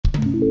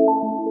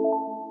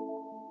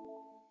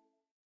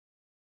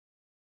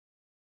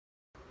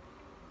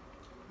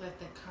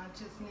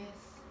consciousness,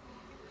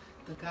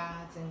 the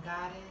gods and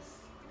goddess,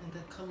 and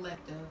the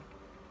collective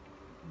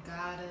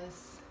guide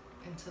us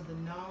into the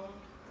known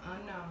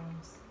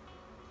unknowns.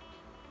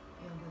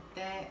 And with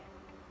that,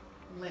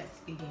 let's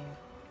begin.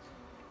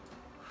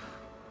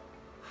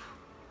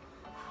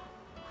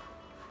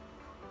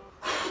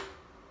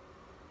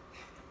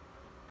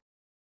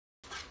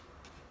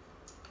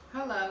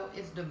 Hello,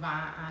 it's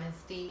Divine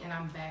Honesty, and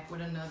I'm back with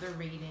another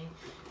reading.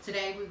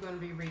 Today we're going to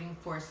be reading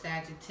for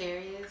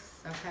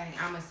Sagittarius. Okay,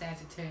 I'm a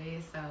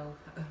Sagittarius, so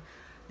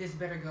this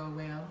better go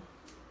well.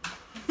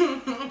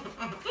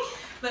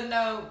 But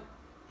no,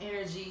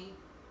 energy,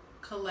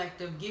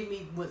 collective, give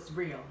me what's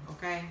real,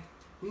 okay?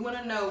 We want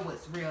to know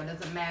what's real. It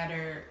doesn't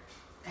matter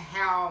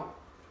how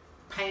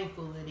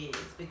painful it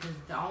is, because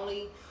the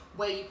only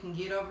way you can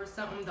get over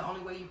something, the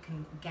only way you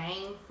can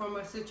gain from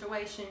a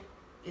situation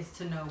is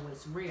to know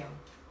what's real.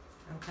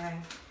 Okay,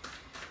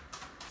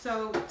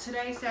 so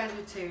today,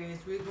 Sagittarius,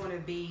 we're going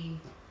to be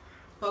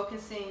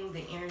focusing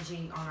the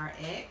energy on our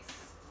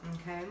ex.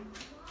 Okay,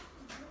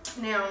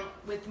 now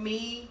with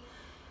me,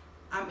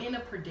 I'm in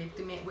a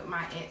predicament with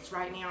my ex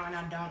right now, and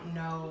I don't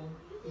know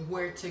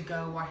where to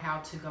go or how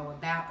to go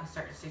about a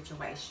certain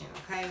situation.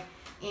 Okay,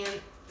 and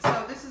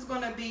so this is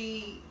going to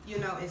be,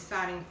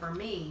 exciting for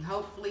me.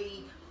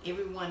 Hopefully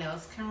everyone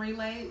else can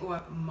relate,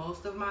 or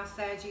most of my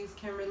Saggies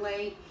can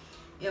relate.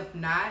 If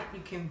not, you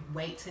can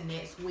wait till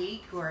next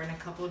week or in a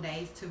couple of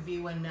days to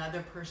view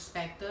another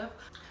perspective.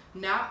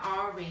 Not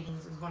all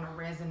readings is going to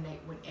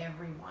resonate with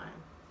everyone.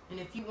 And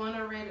if you want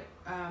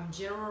a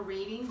general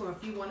reading, or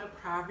if you want a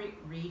private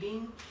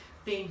reading,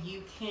 then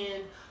you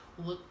can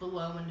look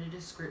below in the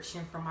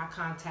description for my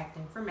contact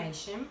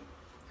information.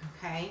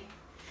 Okay?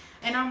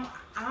 And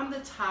I'm the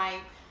type,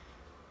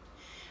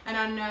 and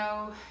I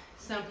know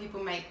some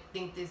people may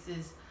think this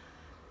is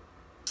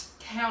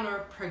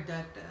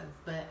counterproductive,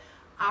 but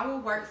I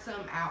will work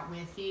some out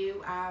with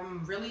you.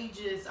 I'm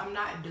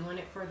not doing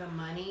it for the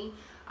money.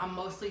 I'm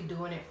mostly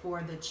doing it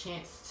for the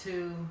chance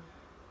to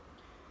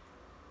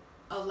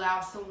allow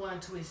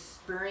someone to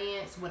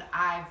experience what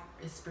I've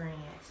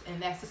experienced.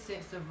 And that's a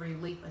sense of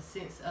relief, a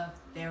sense of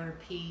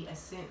therapy, a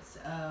sense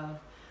of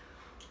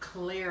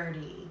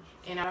clarity.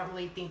 And I don't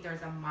really think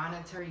there's a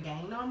monetary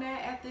gain on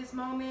that at this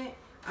moment.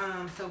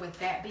 So with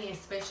that being,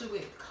 especially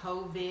with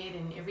COVID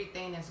and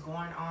everything that's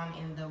going on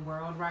in the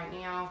world right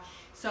now,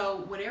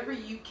 so whatever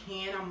you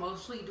can, I'm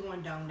mostly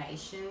doing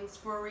donations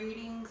for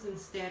readings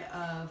instead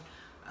of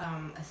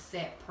a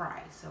set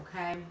price,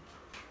 okay?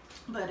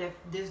 But if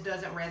this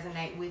doesn't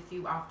resonate with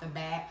you off the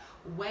bat,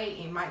 wait,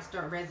 it might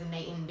start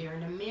resonating there in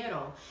the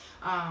middle,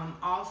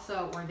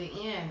 or the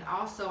end.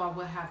 Also, I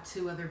will have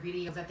 2 other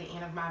videos at the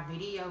end of my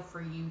video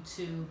for you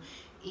to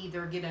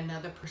either get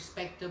another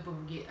perspective or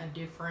get a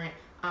different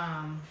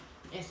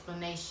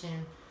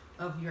explanation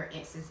of your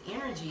ex's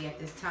energy at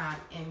this time.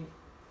 And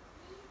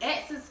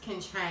exes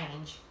can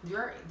change.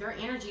 Their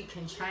energy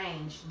can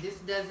change.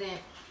 This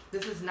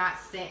is not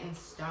set in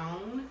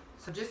stone.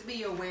 So just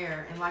be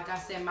aware. And like I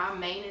said, my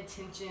main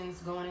intentions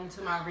going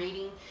into my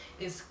reading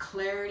is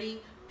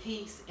clarity,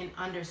 peace, and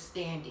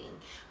understanding.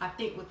 I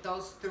think with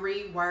those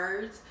 3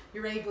 words,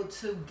 you're able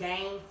to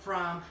gain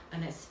from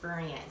an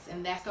experience.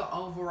 And that's the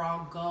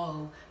overall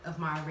goal of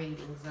my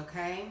readings,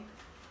 okay?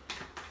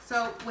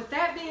 So with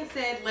that being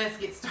said, let's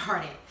get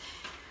started.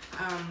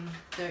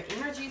 The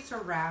energy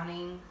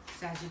surrounding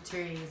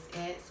Sagittarius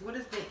X. What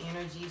is the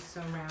energy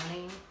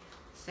surrounding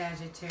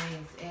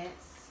Sagittarius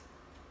X?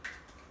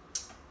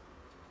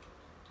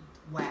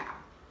 Wow.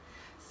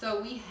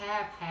 So we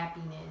have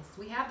happiness.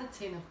 We have the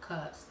 10 of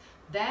Cups.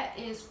 That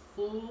is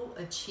full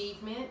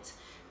achievement.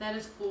 That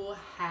is full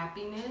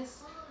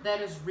happiness.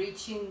 That is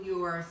reaching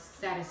your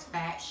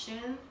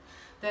satisfaction.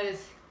 That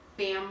is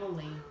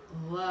family,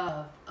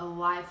 love, a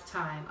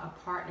lifetime, a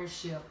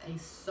partnership, a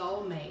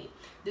soulmate.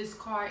 This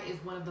card is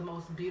one of the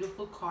most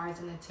beautiful cards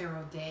in the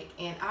tarot deck.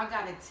 And I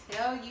gotta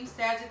tell you,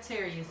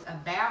 Sagittarius,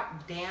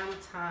 about damn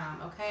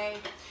time, okay?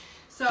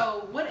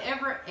 So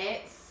whatever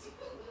X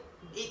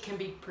it can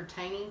be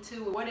pertaining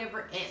to, or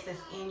whatever X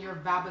that's in your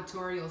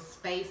vibratorial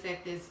space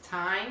at this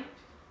time,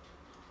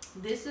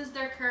 this is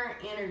their current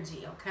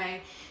energy,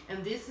 okay?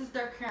 And this is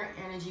their current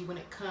energy when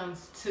it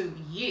comes to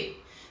you.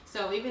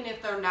 So even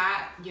if they're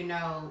not,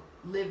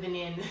 living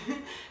in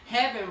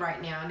heaven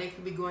right now, and they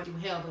could be going through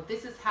hell, but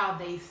this is how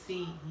they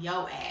see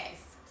your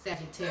ass,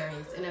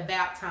 Sagittarius, and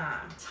about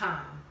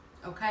time,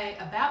 okay?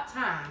 About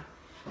time,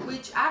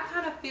 which I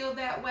kind of feel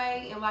that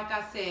way. And like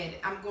I said,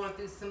 I'm going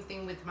through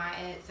something with my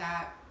ex.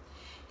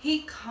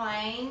 He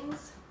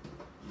claims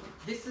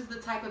this is the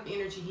type of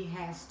energy he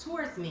has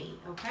towards me,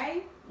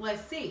 okay?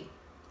 Let's see.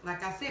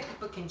 Like I said,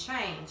 people can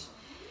change.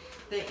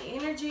 The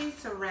energy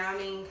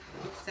surrounding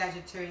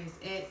Sagittarius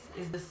X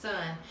is the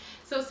sun.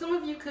 So some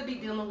of you could be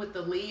dealing with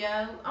the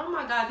Leo. Oh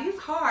my God, these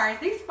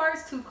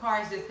first 2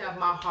 cards just have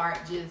my heart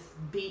just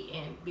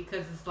beating,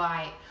 because it's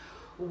like,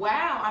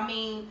 wow, I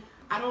mean,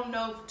 I don't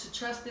know if to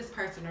trust this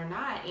person or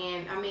not.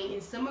 And I mean,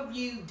 and some of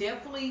you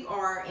definitely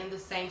are in the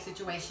same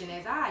situation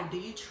as I. Do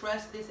you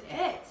trust this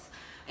ex?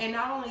 And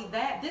not only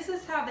that, this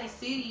is how they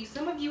see you.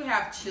 Some of you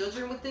have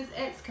children with this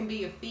ex, can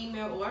be a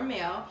female or a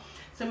male.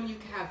 Some of you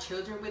can have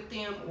children with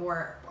them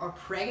or are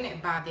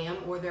pregnant by them,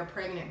 or they're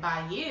pregnant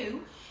by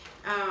you.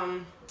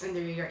 And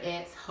they're your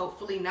ex.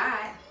 Hopefully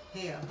not.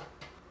 Hell.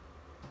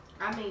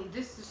 I mean,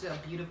 this is a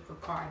beautiful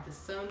card. The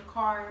Sun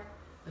card.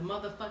 The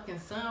motherfucking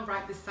sun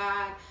right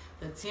beside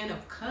the Ten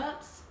of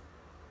Cups.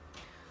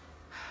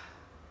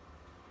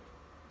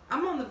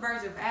 I'm on the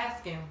verge of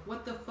asking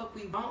what the fuck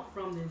we want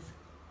from this.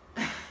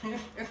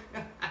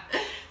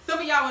 Some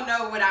of y'all will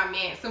know what I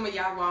meant. Some of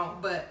y'all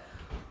won't. But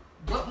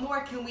what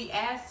more can we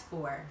ask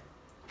for?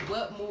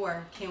 What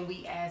more can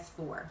we ask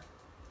for?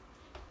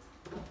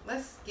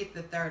 Let's get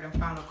the third and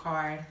final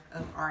card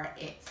of our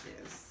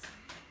exes.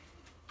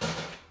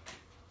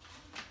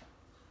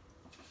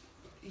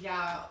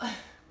 Y'all,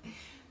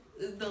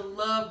 the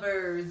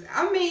Lovers.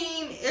 I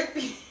mean, if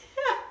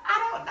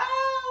I don't know.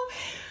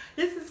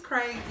 This is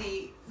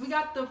crazy. We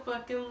got the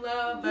fucking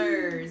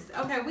Lovers.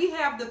 Okay, we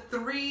have the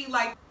three,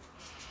 like,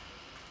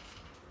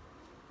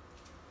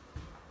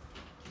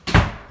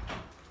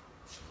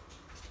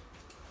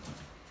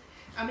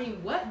 I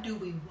mean, what do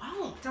we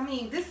want? I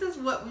mean, this is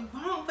what we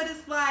want, but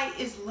it's like,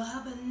 is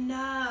love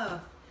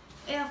enough?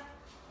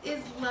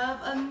 Is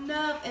love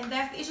enough? And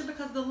that's the issue,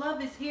 because the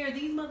love is here.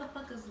 These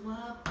motherfuckers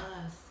love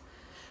us.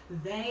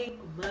 They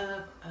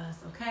love us,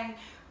 okay?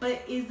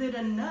 But is it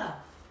enough?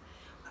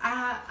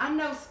 I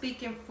know,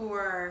 speaking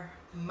for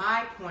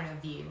my point of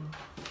view.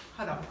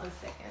 Hold on 1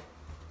 second.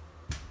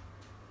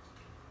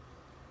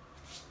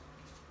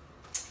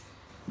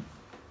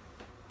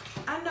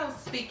 I know,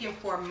 speaking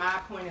for my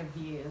point of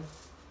view,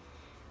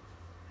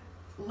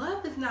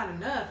 love is not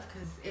enough,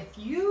 because if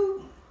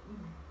you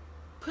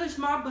push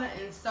my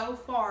button so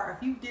far,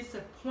 if you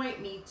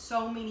disappoint me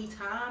so many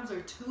times,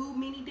 or too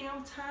many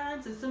damn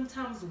times, and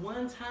sometimes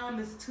one time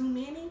is too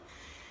many,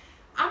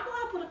 I'm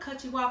liable to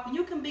cut you off, and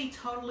you can be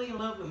totally in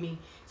love with me.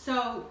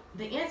 So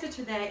the answer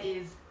to that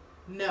is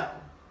no.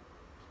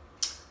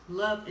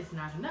 Love is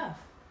not enough,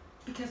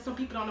 because some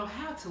people don't know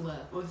how to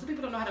love, or some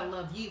people don't know how to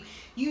love you.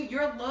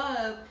 Your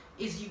love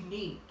is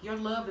unique. Your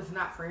love is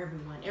not for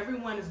everyone.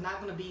 Everyone is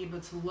not going to be able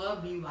to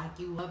love you like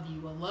you love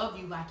you, or love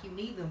you like you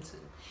need them to,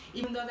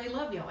 even though they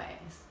love your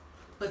ass.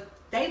 But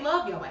they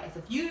love your ass.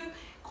 If you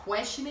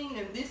questioning,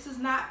 and this is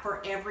not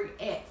for every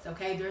ex,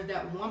 okay? There's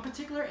that one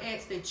particular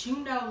ex that you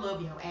know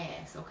love your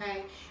ass,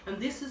 okay?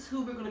 And this is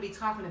who we're going to be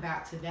talking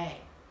about today.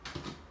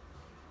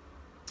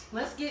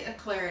 Let's get a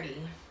clarity.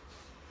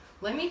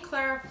 Let me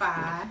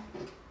clarify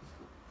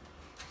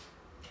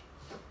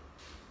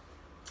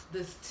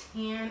this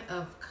Ten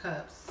of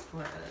Cups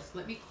for us.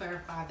 Let me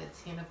clarify the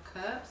Ten of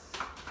Cups.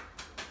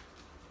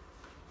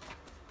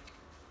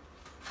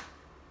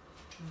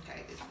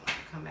 Okay, this one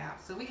will come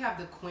out. So we have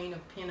the Queen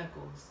of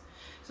Pentacles.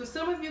 So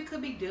some of you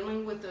could be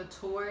dealing with a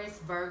Taurus,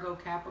 Virgo,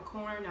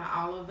 Capricorn, not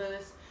all of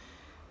us.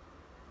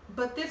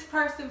 But this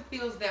person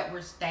feels that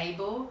we're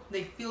stable.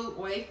 They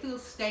feel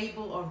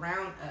stable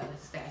around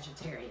us,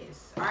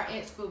 Sagittarius. Our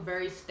ex feel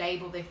very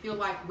stable. They feel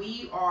like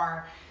we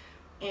are,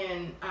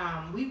 and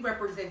we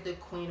represent the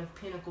Queen of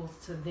Pentacles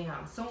to them.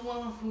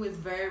 Someone who is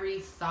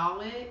very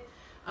solid,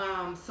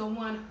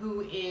 someone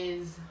who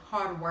is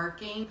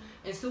hardworking,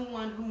 and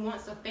someone who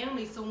wants a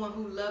family, someone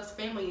who loves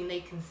family, and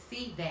they can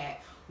see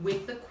that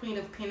with the Queen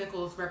of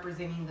Pentacles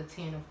representing the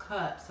Ten of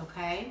Cups,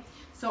 okay?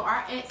 So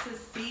our exes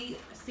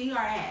see our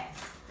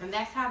ass, and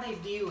that's how they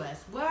view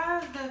us. Why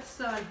is the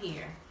Sun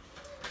here?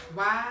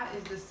 Why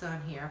is the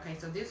Sun here? Okay,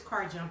 so this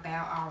card jumped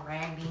out all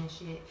raggedy and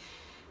shit.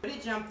 But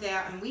it jumped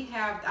out, and we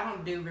have, I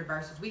don't do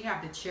reverses, we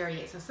have the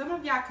Chariot. So some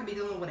of y'all could be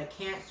dealing with a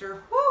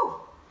Cancer. Whoo!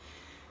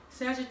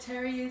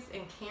 Sagittarius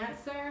and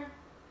Cancer.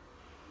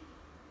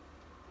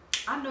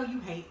 I know you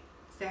hate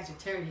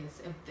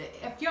Sagittarius.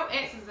 If your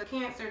ex is a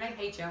Cancer, they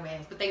hate your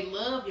ass. But they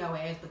love your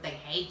ass, but they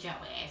hate your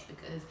ass,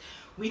 because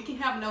we can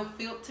have no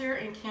filter,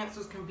 and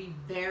Cancers can be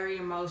very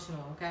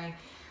emotional, okay?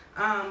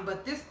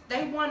 But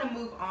they want to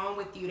move on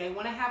with you. They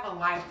want to have a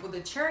life. Well,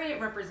 the Chariot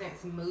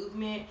represents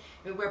movement.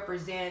 It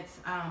represents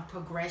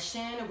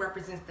progression. It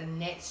represents the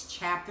next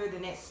chapter, the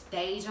next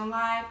stage in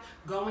life,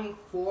 going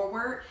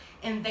forward.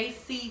 And they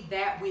see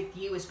that with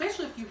you,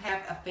 especially if you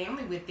have a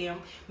family with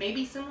them.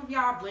 Maybe some of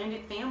y'all are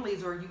blended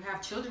families, or you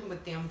have children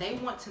with them. They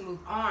want to move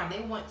on.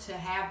 They want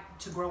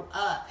to grow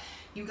up.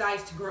 You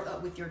guys to grow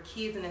up with your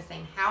kids in the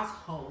same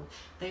household.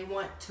 They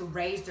want to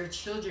raise their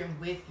children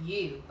with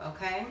you,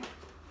 okay?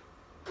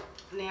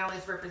 Now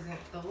let's represent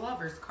the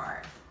Lovers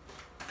card.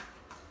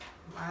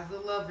 Why is the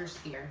Lovers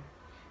here?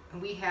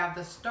 And we have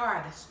the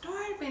Star. The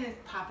Star has been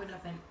popping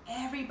up in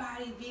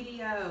everybody's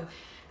video.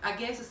 I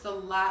guess it's a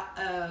lot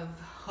of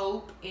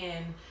hope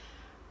and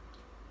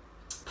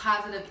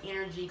positive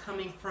energy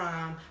coming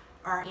from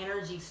our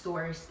energy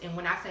source. And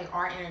when I say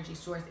our energy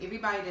source,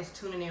 everybody that's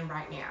tuning in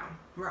right now,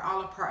 we're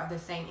all a part of the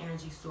same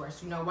energy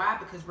source. You know why?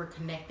 Because we're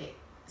connected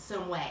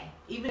some way.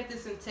 Even if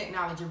it's in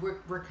technology,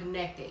 we're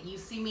connected. You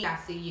see me, I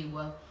see you.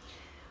 Well,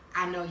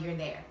 I know you're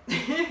there.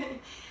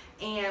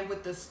 And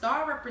what the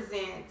Star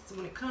represents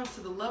when it comes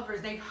to the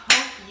Lovers, they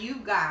hope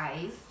you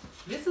guys,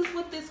 this is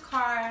what this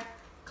card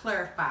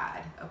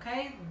clarified,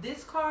 okay?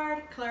 This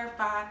card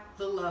clarified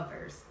the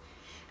lovers.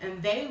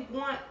 And they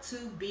want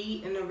to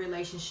be in a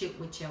relationship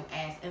with your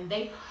ass. And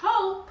they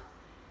hope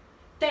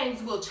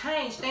things will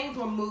change. Things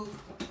will move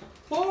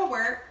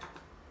forward.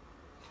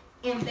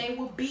 And they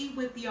will be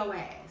with your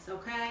ass,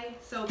 okay?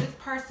 So this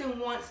person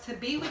wants to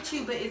be with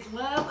you, but is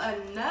love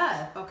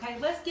enough, okay?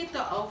 Let's get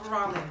the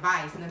overall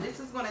advice. Now, this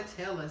is going to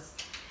tell us.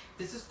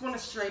 This is going to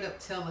straight up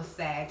tell us,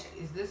 Sag,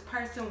 is this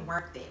person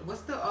worth it?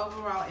 What's the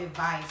overall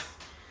advice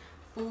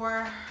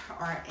for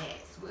our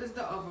ex? What is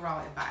the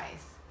overall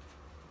advice?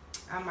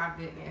 Oh my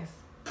goodness.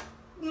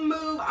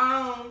 Move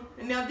on.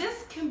 Now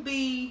this can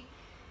be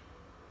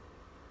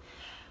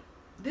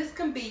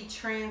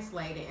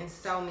translated in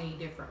so many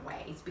different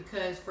ways,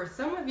 because for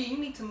some of you, you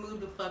need to move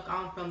the fuck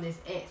on from this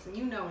ex, and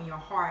you know in your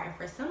heart. And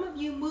for some of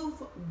you,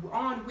 move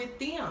on with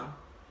them.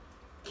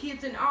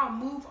 Kids and all,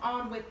 move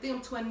on with them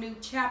to a new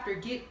chapter.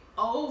 Get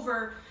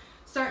over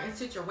certain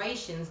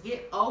situations.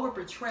 Get over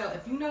betrayal.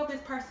 If you know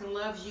this person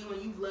loves you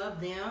and you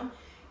love them,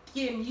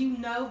 and you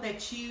know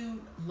that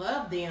you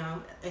love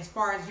them as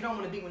far as you don't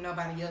want to be with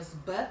nobody else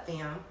but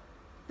them,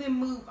 then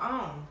move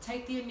on.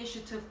 Take the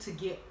initiative to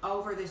get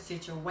over the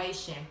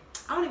situation.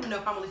 I don't even know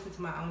if I'm going to listen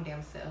to my own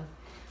damn self.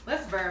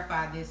 Let's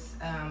verify this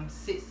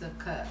Six of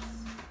Cups.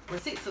 Or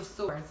Six of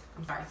Swords.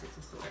 I'm sorry, Six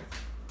of Swords.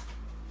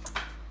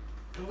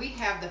 And we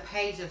have the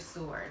Page of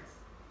Swords.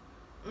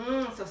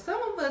 So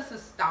some of us are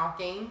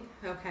stalking,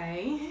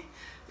 okay?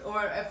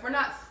 Or if we're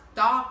not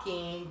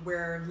stalking,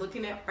 we're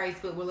looking at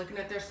Facebook, we're looking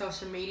at their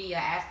social media,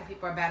 asking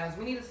people about us.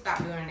 We need to stop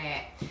doing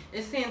that.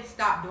 It's saying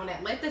stop doing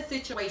that. Let the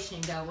situation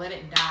go. Let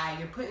it die.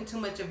 You're putting too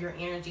much of your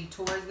energy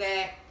towards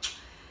that.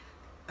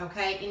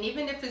 Okay? And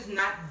even if it's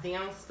not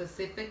them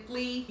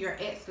specifically, your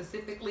ex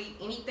specifically,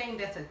 anything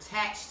that's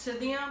attached to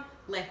them,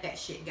 let that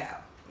shit go.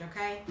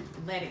 Okay?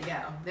 Let it go.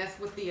 That's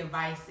what the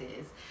advice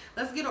is.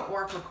 Let's get an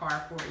oracle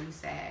card for you,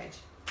 Sag.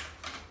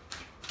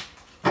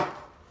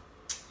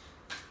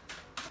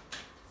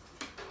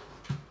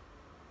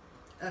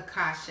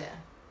 Akasha.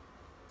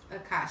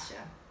 Akasha.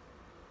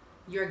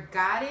 Your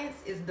guidance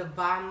is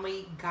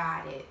divinely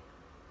guided.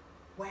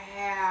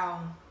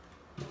 Wow.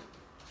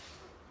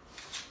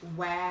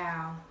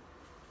 Wow.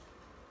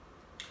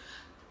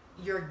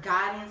 Your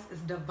guidance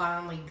is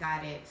divinely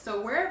guided.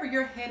 So wherever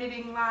you're headed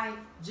in life,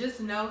 just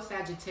know,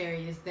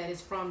 Sagittarius, that it's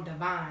from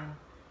divine.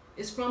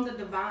 It's from the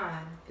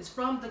divine. It's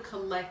from the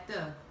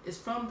collective. It's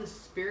from the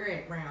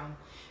spirit realm.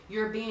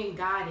 You're being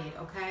guided,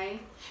 okay?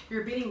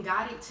 You're being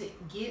guided to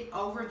get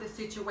over the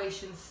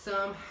situation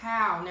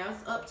somehow. Now,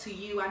 it's up to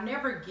you. I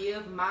never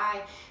give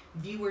my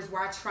viewers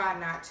where I try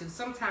not to.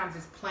 Sometimes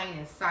it's plain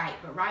in sight.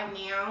 But right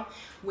now,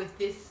 with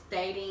this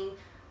stating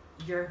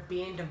you're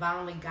being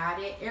divinely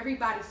guided,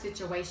 everybody's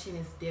situation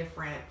is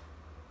different.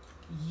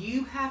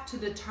 You have to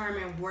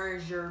determine where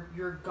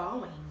you're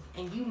going.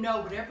 And you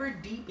know, whatever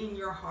deep in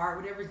your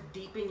heart, whatever's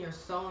deep in your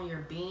soul and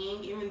your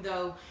being, even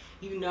though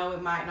you know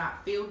it might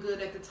not feel good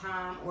at the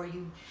time, or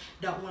you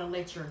don't want to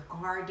let your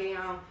guard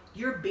down,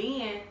 you're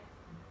being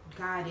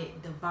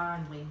guided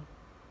divinely.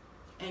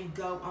 And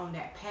go on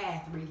that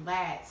path.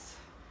 Relax.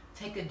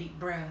 Take a deep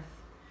breath.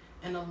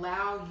 And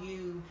allow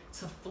you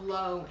to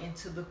flow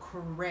into the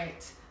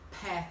correct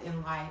path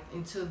in life,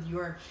 into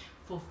your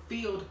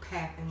fulfilled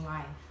path in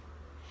life.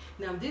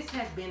 Now, this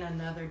has been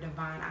another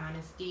Divine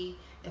Honesty.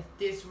 If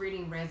this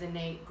reading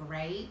resonates,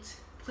 great.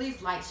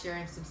 Please like, share,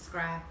 and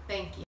subscribe.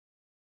 Thank you.